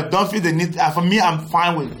 but don't feel the need. For me, I'm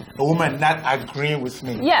fine with a woman not agreeing with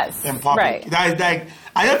me. Yes, in public.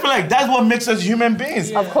 I just feel like that's what makes us human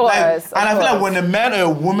beings. Of course. And I feel like when a man or a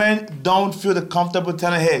woman don't feel comfortable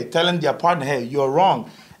telling their partner, hey, you're wrong,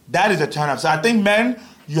 that is a turn off. So I think men,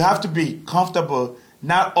 you have to be comfortable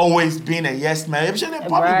not always being a yes man. If you're in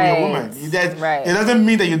public with your woman, it doesn't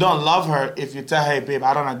mean that you don't love her if you tell her, hey, babe,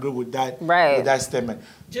 I don't agree with that, with that statement.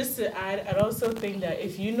 Just to add, I also think that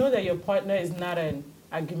if you know that your partner is not an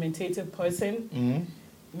argumentative person,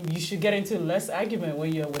 you should get into less argument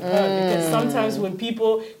when you're with her. Because sometimes when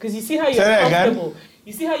people, because you see how you're comfortable.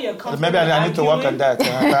 You see how you're comfortable. Maybe I need to work on that.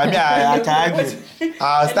 I can argue.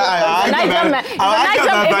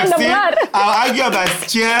 I'll argue about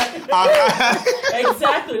chair.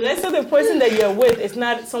 Exactly. Let's say the person that you're with is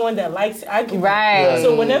not someone that likes argument. Right.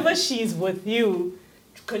 So whenever she's with you,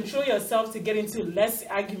 control yourself to get into less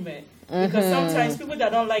argument. Because sometimes people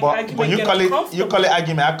that don't like argument get uncomfortable. You call it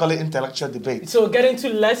argument, I call it intellectual debate. So get into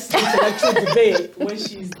less intellectual debate when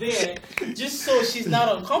she's there, just so she's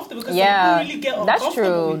not uncomfortable. Because people really get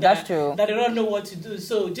uncomfortable with that they don't know what to do.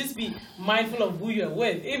 So just be mindful of who you're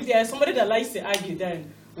with. If there's somebody that likes to argue,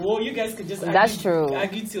 then you guys could just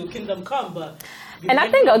argue till kingdom come. And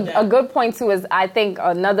I think a good point too is I think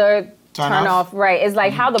another turn off, right, is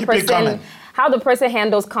like how the person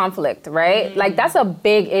handles conflict, right? Like that's a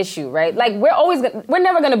big issue, right? Like we're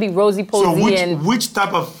never gonna be rosy posy. So which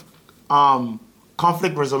type of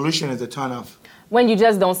conflict resolution is a turn off? When you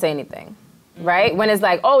just don't say anything, right? When it's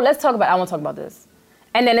like, oh, let's talk about. I want to talk about this,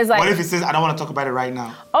 and then it's like, what if he says, I don't want to talk about it right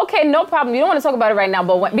now? Okay, no problem. You don't want to talk about it right now,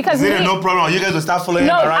 but because no problem. You guys will start following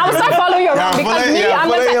him around. No, I'll start following you around because I'm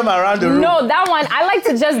following him around the room. No, that one I like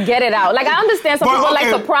to just get it out. Like I understand some people like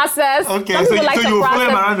to process. Okay, some people like to you process. follow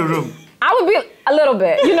him around the room. I would be a little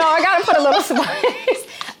bit. I gotta put a little spice.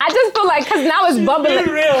 I just feel like, because now it's bubbling.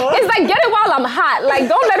 It's like, get it while I'm hot. Like,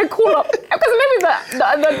 don't let it cool up. Because maybe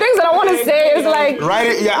the things that I want to say is like... Write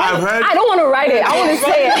it. Yeah, I've heard. I don't want to write it. I want to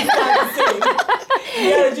say it.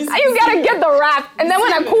 You got to get the rap. And then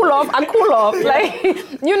when I cool off, I cool off. Like,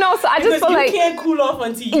 so I just feel like... you can't cool off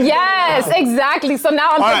until you... Yes, exactly. So now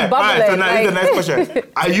I'm just bubbling. All right, so now here's the next question.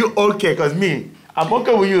 Are you okay? Because I'm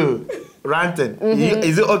okay with you ranting. Mm-hmm.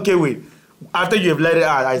 Is it okay with... After you've let it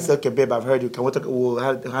out, I say, okay, babe, I've heard you. Can we talk? We'll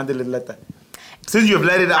handle it later. Since you've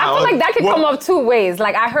let it out. I feel like that could come up two ways.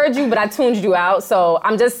 Like, I heard you, but I tuned you out. So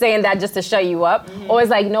I'm just saying that just to shut you up. Mm-hmm. Or it's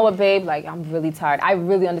like, you know what, babe? Like, I'm really tired. I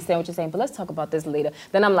really understand what you're saying, but let's talk about this later.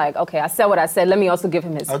 Then I'm like, okay, I said what I said. Let me also give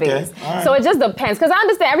him his space. Right. So it just depends. Because I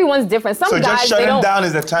understand everyone's different. Some guys, just shutting down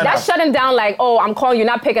is the turn That's shutting down like, oh, I'm calling you,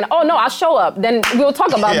 not picking. Oh, no, I'll show up. Then we'll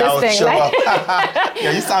talk about this thing. Show up.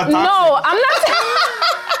 Yeah, you sound toxic. No, I'm not.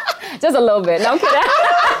 Just a little bit. No, I'm kidding.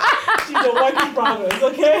 She's a work in progress,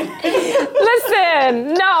 okay?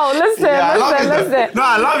 Listen. No, listen. No, I love it.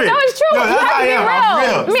 No, it's true. No, you have to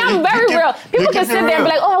be real. I'm very real. People can sit there and be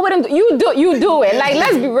like, oh, I wouldn't. You do it. Like,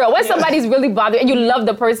 let's be real. When somebody's really bothered and you love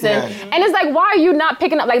the person, and it's like, why are you not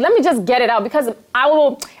picking up? Like, let me just get it out because I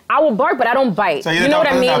will bark, but I don't bite. So you know what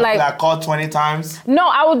I mean? Like called 20 times? No,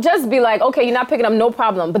 I will just be like, okay, you're not picking up, no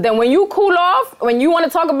problem. But then when you cool off, when you want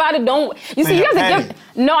to talk about it, don't. You see, you have to give.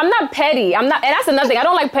 No, I'm not petty. I'm not, and that's another thing. I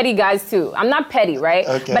don't like petty guys too. I'm not petty, right?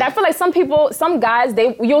 Okay. But I feel like some guys,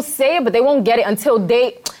 you'll say it, but they won't get it until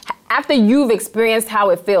after you've experienced how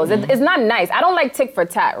it feels. Mm-hmm. It's not nice. I don't like tick for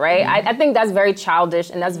tat, right? Mm-hmm. I think that's very childish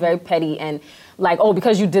and that's very petty and. Like, oh,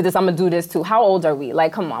 because you did this, I'm going to do this too. How old are we?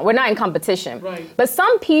 Like, come on. We're not in competition. Right. But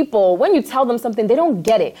some people, when you tell them something, they don't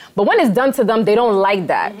get it. But when it's done to them, they don't like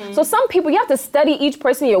that. Mm-hmm. So some people, you have to study each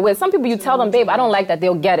person you're with. Some people, you tell them, babe, I don't like that,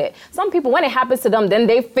 they'll get it. Some people, when it happens to them, then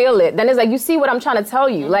they feel it. Then it's like, you see what I'm trying to tell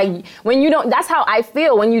you. Mm-hmm. Like, when you don't, that's how I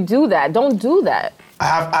feel when you do that. Don't do that.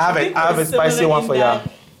 I have a spicy one for y'all.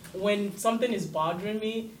 When something is bothering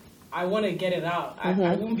me, I want to get it out.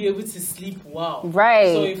 I won't be able to sleep well.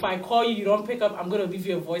 Right. So if I call you, you don't pick up, I'm going to leave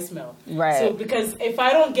you a voicemail. Right. So because if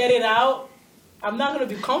I don't get it out, I'm not going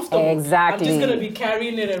to be comfortable. Exactly. I'm just going to be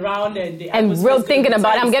carrying it around and real thinking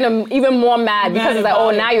about it. I'm getting even more mad because it's like,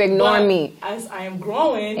 oh, now you're ignoring me. As I am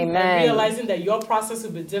growing and realizing that your process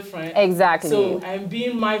will be different. Exactly. So I'm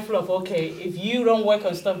being mindful of, okay, if you don't work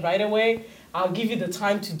on stuff right away, I'll give you the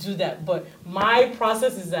time to do that. But my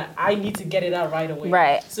process is that I need to get it out right away.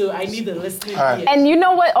 Right. So I need the listening ear. And you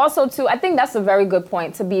know what, also, too, I think that's a very good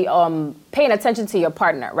point to be paying attention to your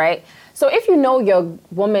partner, right? So if you know your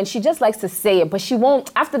woman, she just likes to say it, but she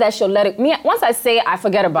won't, after that, she'll let it, once I say it, I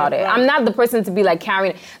forget about it. I'm not the person to be like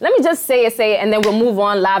carrying it. Let me just say it, and then we'll move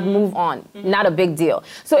on, move on. Not a big deal.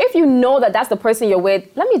 So if you know that that's the person you're with,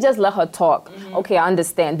 let me just let her talk. Okay, I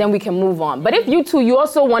understand. Then we can move on. But if you two, you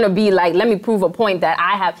also want to be like, let me prove a point that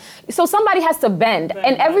I have. So somebody has to bend.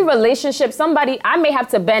 In every relationship, I may have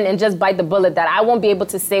to bend and just bite the bullet that I won't be able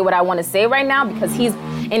to say what I want to say right now because he's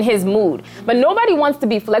in his mood. But nobody wants to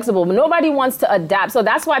be flexible. Nobody wants to adapt. So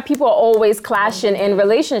that's why people are always clashing in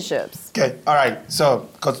relationships. Okay, all right. So,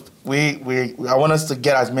 because I want us to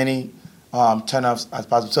get as many turnoffs as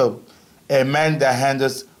possible. So a man that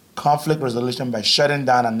handles conflict resolution by shutting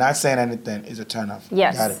down and not saying anything is a turnoff.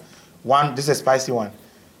 Yes. Got it. One, this is a spicy one.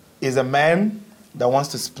 Is a man that wants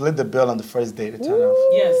to split the bill on the first date a turnoff?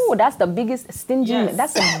 Yes. Ooh, that's the biggest stingy. Yes.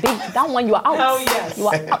 That's a big. That one you are out. Hell yes. You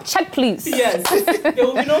are out. Check, please. Yes. There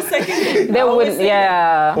will be no second date. There I always would. say that.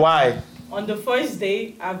 Yeah. Why? On the first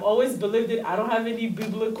date, I've always believed it. I don't have any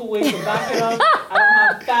biblical way to back it up. I don't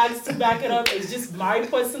have facts to back it up. It's just my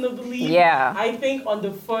personal belief. Yeah. I think on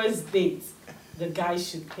the first date, the guy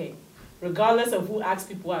should pay, regardless of who asks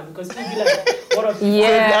people out. Because people be like, "What are people?"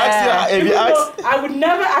 Yeah. If you ask, I would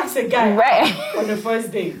never ask a guy Right. on the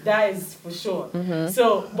first date. That is for sure.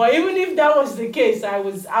 So, but even if that was the case, I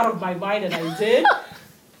was out of my mind and I did.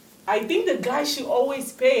 I think the guy should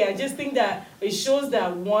always pay. I just think that it shows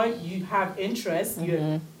that one, you have interest,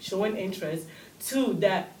 you're showing interest. Two,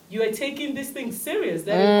 that you are taking this thing serious.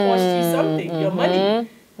 That it costs you something, your money.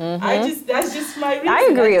 That's just my reason. I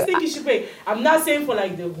agree. I just think you should pay. I'm not saying for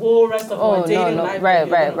like the whole rest of our dating life. Right,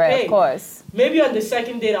 that you're gonna pay. of course. Maybe on the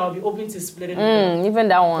second date, I'll be open to splitting the bill. Even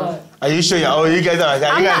that one. But are you sure? You guys are.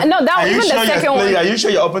 I'm not- no, that are you even the sure you're second one. splitting- Are you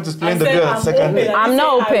sure you're open to I splitting the said bill on the I'm second open. date? I I'm didn't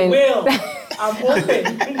not say open. I will. I'm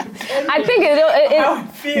open. I think How I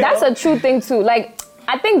feel. that's a true thing too. Like,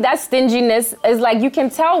 I think that stinginess is like, you can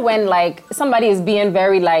tell when like somebody is being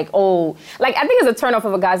very like, oh, like I think it's a turn off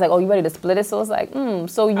if a guy's like, oh, you ready to split it? So it's like,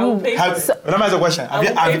 so I will you. pay for it. Let me ask a question. I will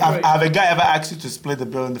pay for it. Have a guy ever asked you to split the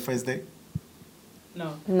bill on the first date?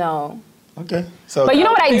 No. No. Okay. So, But you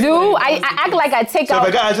know what I pay for do? it. I act like I take so if a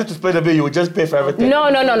out. guy asked you to split the bill, you would just pay for everything? No.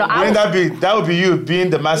 That would be you being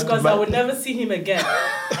the master. Because I would never see him again.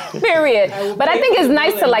 Period. I will But I pay think for it's the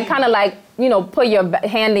nice bill to and like leave. kind of like, put your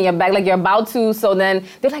hand in your back like you're about to. So then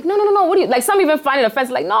they're like, no. What do you like? Some even find it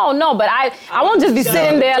offensive. Like, no. But I won't just be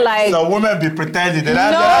sitting there like. So women be pretending. They're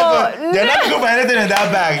not looking for anything in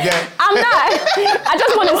that bag. Yeah. I'm not. I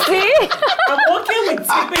just want to see. I'm okay with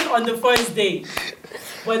tipping on the first date.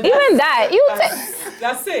 But Even that,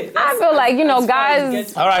 that's it. I feel like, as far as guys. it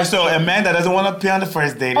gets- All right. So a man that doesn't want to pay on the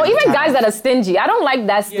first date. Or is a even turn guys off. that are stingy. I don't like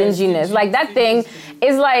that Yeah, stinginess. stingy, Like that thing stingy.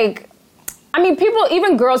 is like, I mean, people,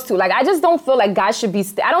 even girls too. Like, I just don't feel like guys should be.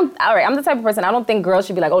 I'm the type of person. I don't think girls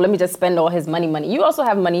should be like, oh, let me just spend all his money. You also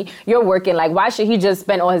have money. You're working. Like, why should he just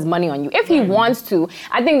spend all his money on you? If he wants to,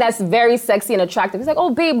 I think that's very sexy and attractive. He's like,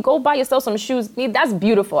 oh, babe, go buy yourself some shoes. That's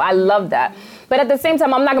beautiful. I love that. But at the same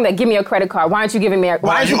time, I'm not gonna be like, give me your credit card. Why aren't you giving me? Why But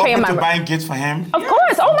are aren't you you paying open my? to buying gifts for him? Of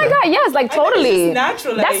course. Oh my God. Yes. Like I think it's totally. just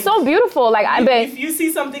natural, like, That's so beautiful. Like I bet. If you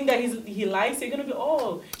see something that he likes, you're gonna be,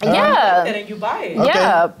 oh, Yeah. and then you buy it. Okay.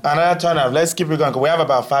 Yeah. Another turn off. Let's keep it going. 'Cause we have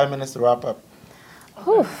about 5 minutes to wrap up.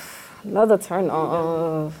 Another turn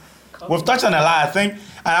on. We've touched on a lot, I think. And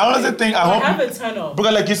I honestly think, I I hope. have a turn off.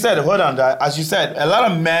 Because like you said, hold on, as you said, a lot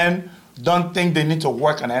of men don't think they need to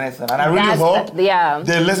work on anything. And I really hope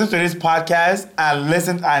they listen to this podcast and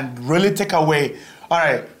listen and really take away, all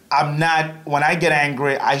right, when I get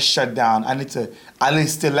angry, I shut down. I need to at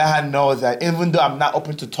least still let her know that even though I'm not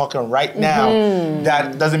open to talking right now,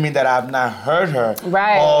 that doesn't mean that I have not heard her.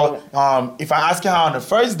 Right. Or if I ask her on the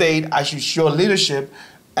first date, I should show leadership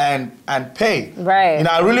and pay. Right.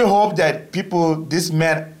 I really hope that these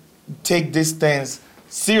men take these things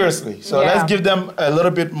seriously. So let's give them a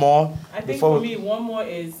little bit more. I think for me, one more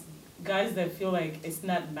is guys that feel like it's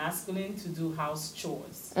not masculine to do house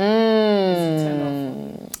chores.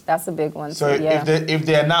 That's a big one. So if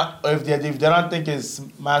they don't think it's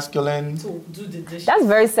masculine, to do the dishes. that's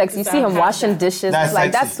very sexy. You see him washing dishes. That's It's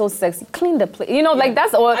like sexy. that's so sexy. Clean the plate. Like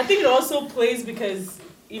that's all. I think it also plays because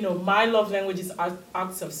my love language is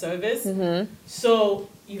acts of service. So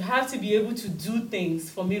you have to be able to do things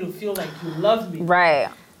for me to feel like you love me. Right.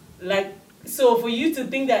 Like, so for you to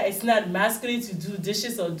think that it's not masculine to do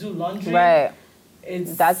dishes or do laundry, Right.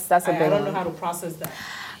 that's a big I don't one. know how to process that.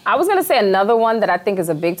 I was gonna say another one that I think is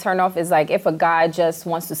a big turnoff is like if a guy just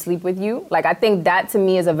wants to sleep with you. Like I think that to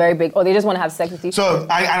me is a very big. Or they just want to have sex with you. So,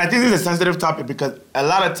 I think this is a sensitive topic because a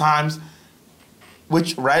lot of times,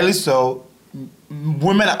 which rightly so,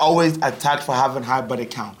 women are always attacked for having high body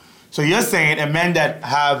count. So you're saying a man that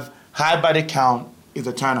have high body count is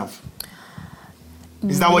a turnoff.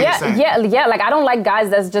 Is that what you're saying? Yeah. Like I don't like guys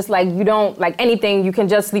that's just like you don't like anything. You can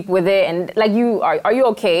just sleep with it and like you are you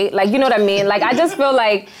okay? Like you know what I mean? Like I just feel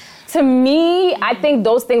like. To me, I think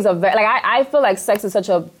those things are very, like, I feel like sex is such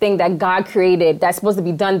a thing that God created that's supposed to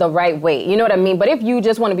be done the right way. You know what I mean? But if you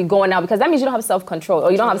just want to be going out, because that means you don't have self-control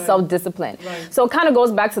or you don't have self-discipline. Right. So it kind of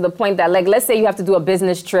goes back to the point that, like, let's say you have to do a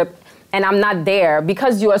business trip and I'm not there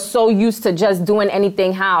because you are so used to just doing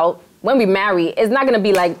anything when we marry, it's not going to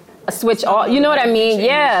be like a switch off. You know what I mean? Change.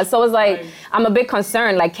 Yeah. So it's like, I'm a bit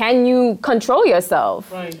concerned. Like, can you control yourself?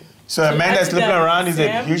 Right. So a man that's sleeping around is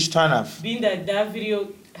a huge turn off. Being that video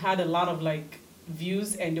had a lot of like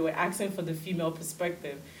views and they were asking for the female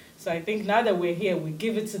perspective. So I think now that we're here, we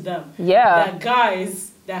give it to them. Yeah. That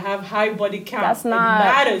guys that have high body count, That's not, it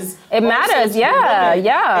matters. It matters, yeah,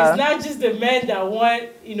 yeah. It's not just the men that want,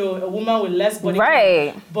 you know, a woman with less body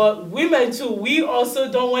right. count. But women too, we also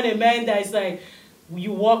don't want a man that's like,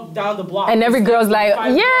 you walk down the block. And every girl's like,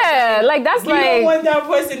 yeah, like that's we like. We don't want that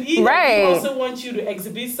person either. Right. We also want you to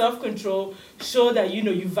exhibit self-control, show that, you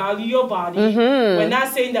know, you value your body. Mm-hmm. We're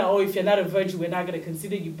not saying that, oh, if you're not a virgin, we're not going to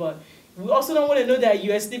consider you, but we also don't want to know that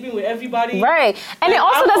you are sleeping with everybody. Right. And it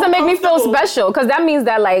also doesn't make me feel special, because that means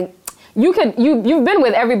that like, you've been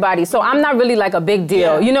with everybody, so I'm not really like a big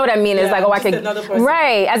deal. Yeah. You know what I mean? It's like, oh, I could,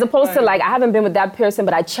 right? As opposed to like, I haven't been with that person,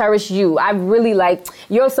 but I cherish you. I really like,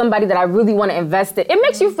 you're somebody that I really want to invest in. It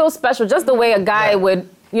makes you feel special, just the way a guy would,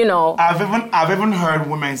 you know. I've even heard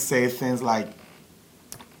women say things like,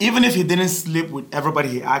 even if he didn't sleep with everybody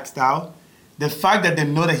he asked out, the fact that they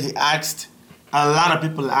know that he asked a lot of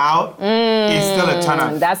people out is still a turn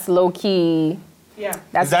off. That's low key. Yeah.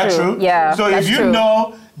 That's is that true? Yeah. So if you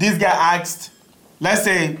know this guy asked, let's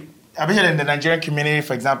say, I bet in the Nigerian community,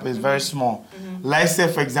 for example, is very small. Mm-hmm. Let's say,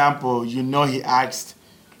 for example, you know he asked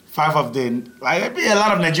 5 of the, like maybe a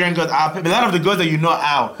lot of Nigerian girls out, a lot of the girls that you know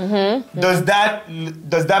out. Mm-hmm. Does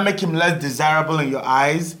that make him less desirable in your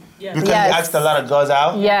eyes? Yeah. Because he asked a lot of girls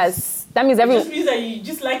out? Yes. That means it just means that you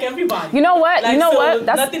just like everybody. You know what? Like, you know what?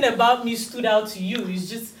 That's nothing about me stood out to you. It's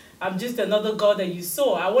just, I'm just another girl that you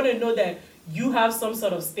saw. I want to know that you have some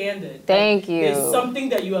sort of standard. Thank you. There's something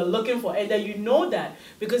that you are looking for, and that you know that.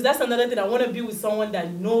 Because that's another thing. I want to be with someone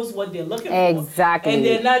that knows what they're looking for. Exactly. And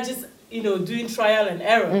they're not just, you know, doing trial and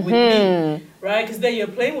error with me, right? Because then you're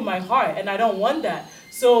playing with my heart, and I don't want that.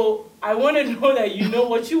 So I want to know that you know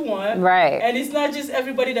what you want. Right. And it's not just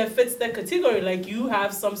everybody that fits that category. Like, you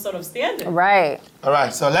have some sort of standard. Right. All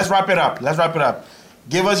right, so let's wrap it up.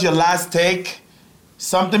 Give us your last take.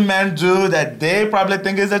 Something men do that they probably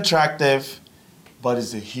think is attractive, but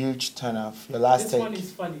it's a huge turn off. Your last take. This one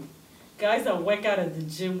is funny. Guys that work out at the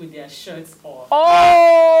gym with their shirts off.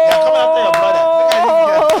 Oh! Yeah, come after your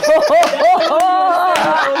brother.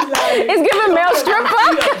 It's giving male stripper.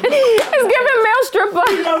 It's giving male stripper.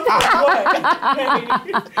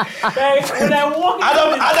 When I walk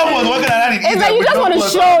Adam was working at that. It's like you just want to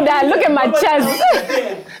show that. Look at my chest.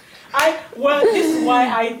 Well, this is why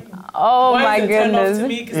I. Oh my goodness! To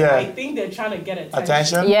me, because I think they're trying to get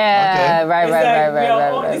attention. Yeah, okay.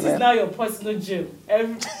 Right. This is now your personal gym.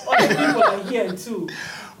 Other people are here too.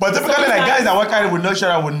 But typically, like guys that work out with no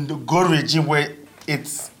shirt would go to a gym where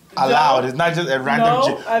it's allowed. It's not just a random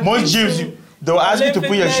gym. Most gyms, they'll ask you to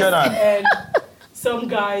put your shirt on. And some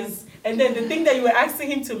guys, and then the thing that you were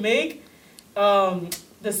asking him to make, the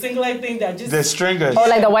singlet thing that just the stringers. Oh,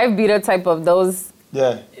 like the wife beater type of those.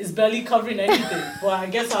 Yeah. It's barely covering anything. But I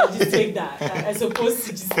guess I'll just take that as opposed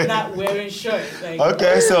to just not wearing shirts. Like,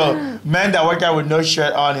 okay, so men that work out with no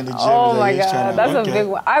shirt on in the gym. Oh my God, that's a big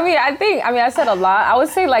one. I said a lot. I would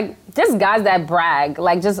say like just guys that brag,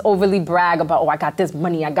 like just overly brag about, oh, I got this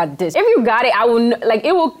money, I got this. If you got it, I will like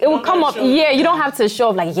it will come up. Yeah, you don't have to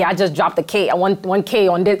show up like, yeah, I just dropped a K. I want 1K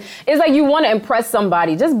on this. It's like you want to impress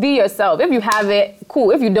somebody. Just be yourself. If you have it,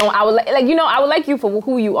 cool. If you don't, I would I would like you for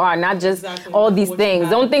who you are, not just all these things.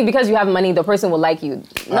 Don't think because you have money the person will like you.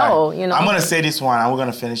 No, right. You know. I'm gonna say this one, and we're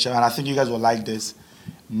gonna finish it, and I think you guys will like this.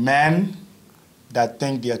 Men that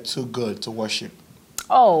think they're too good to worship.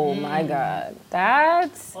 Oh my God,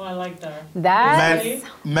 that's. Oh, I like that. That's.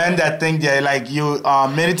 Men that think they're like you.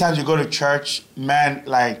 Many times you go to church, men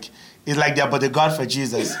like it's like they're but the God for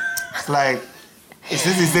Jesus. It's like.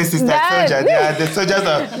 Sister Soldier. They are the soldiers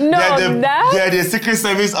of. They are the secret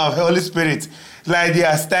service of Holy Spirit. Like they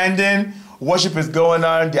are standing. Worship is going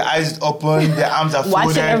on, their eyes is open, their arms are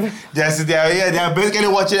folded. They are basically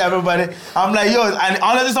watching everybody. I'm like, yo, and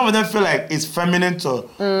honestly, some of them feel like it's feminine to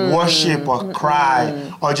worship or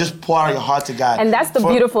cry or just pour out your heart to God. And that's the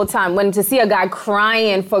beautiful time, when to see a guy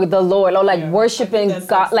crying for the Lord or like worshiping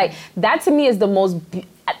God. Like that to me is the most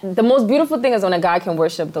beautiful thing is when a guy can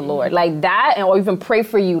worship the Lord. Like that, or even pray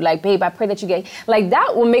for you. Like, babe, I pray that you get... Like,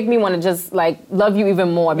 that will make me want to just, like, love you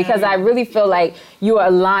even more. Because I really feel like you are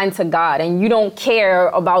aligned to God. And you don't care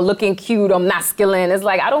about looking cute or masculine. It's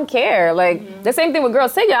like, I don't care. Like, the same thing with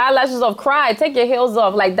girls. Take your eyelashes off, cry, take your heels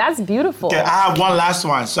off. Like, that's beautiful. Okay, I have one last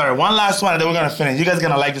one. Sorry, one last one, and then we're going to finish. You guys are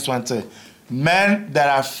going to like this one, too. Men that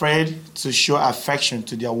are afraid to show affection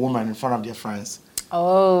to their woman in front of their friends.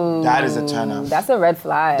 Oh. That is a turn off. That's a red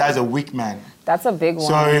flag. That's a weak man. That's a big one.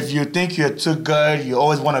 So if you think you're too good, you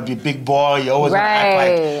always want to be big boy, you always want to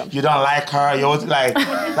act like you don't like her, you always like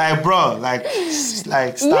bro, like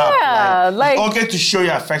stop. Yeah, like it's okay to show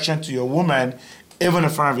your affection to your woman, even in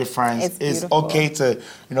front of your friends. It's okay to,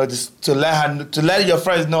 just to let your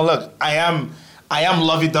friends know, look, I am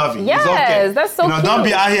lovey-dovey. Yes, it's okay. That's so cute. Don't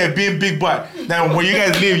be out here being big boy. Then when you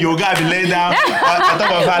guys leave, you gotta be laid down on top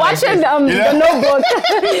of her. Watching the notebook.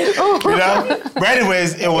 But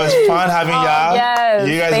anyways, it was fun having y'all. Yes,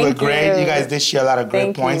 you guys were great. You guys did share a lot of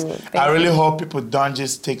great points. I really hope people don't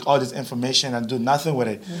just take all this information and do nothing with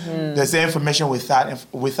it. Mm-hmm. There's the information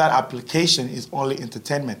without application is only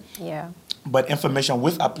entertainment. Yeah. But information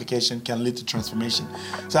with application can lead to transformation.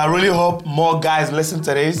 So I really hope more guys listen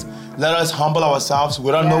to this. Let us humble ourselves.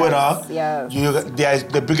 We don't know it all. Yes.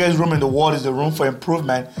 The biggest room in the world is the room for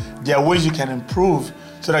improvement. There are ways you can improve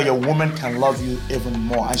so that your woman can love you even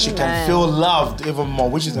more. And she can feel loved even more,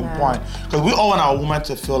 which is important. Because we all want our woman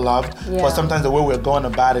to feel loved, but sometimes the way we're going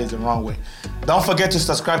about it is the wrong way. Don't forget to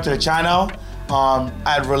subscribe to the channel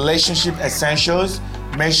at Relationship Essentials.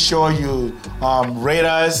 Make sure you rate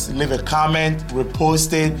us, leave a comment,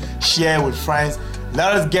 repost it, share with friends.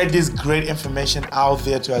 Let us get this great information out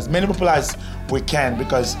there to as many people as we can,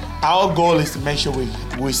 because our goal is to make sure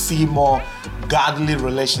we see more godly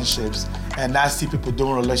relationships and not see people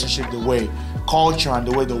doing relationship the way culture and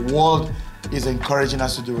the way the world is encouraging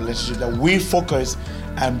us to do relationship, that we focus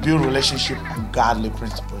and build relationship on godly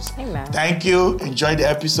principles. Amen. Thank you. Enjoy the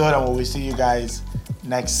episode, and we will see you guys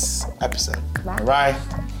next episode. Bye. All right.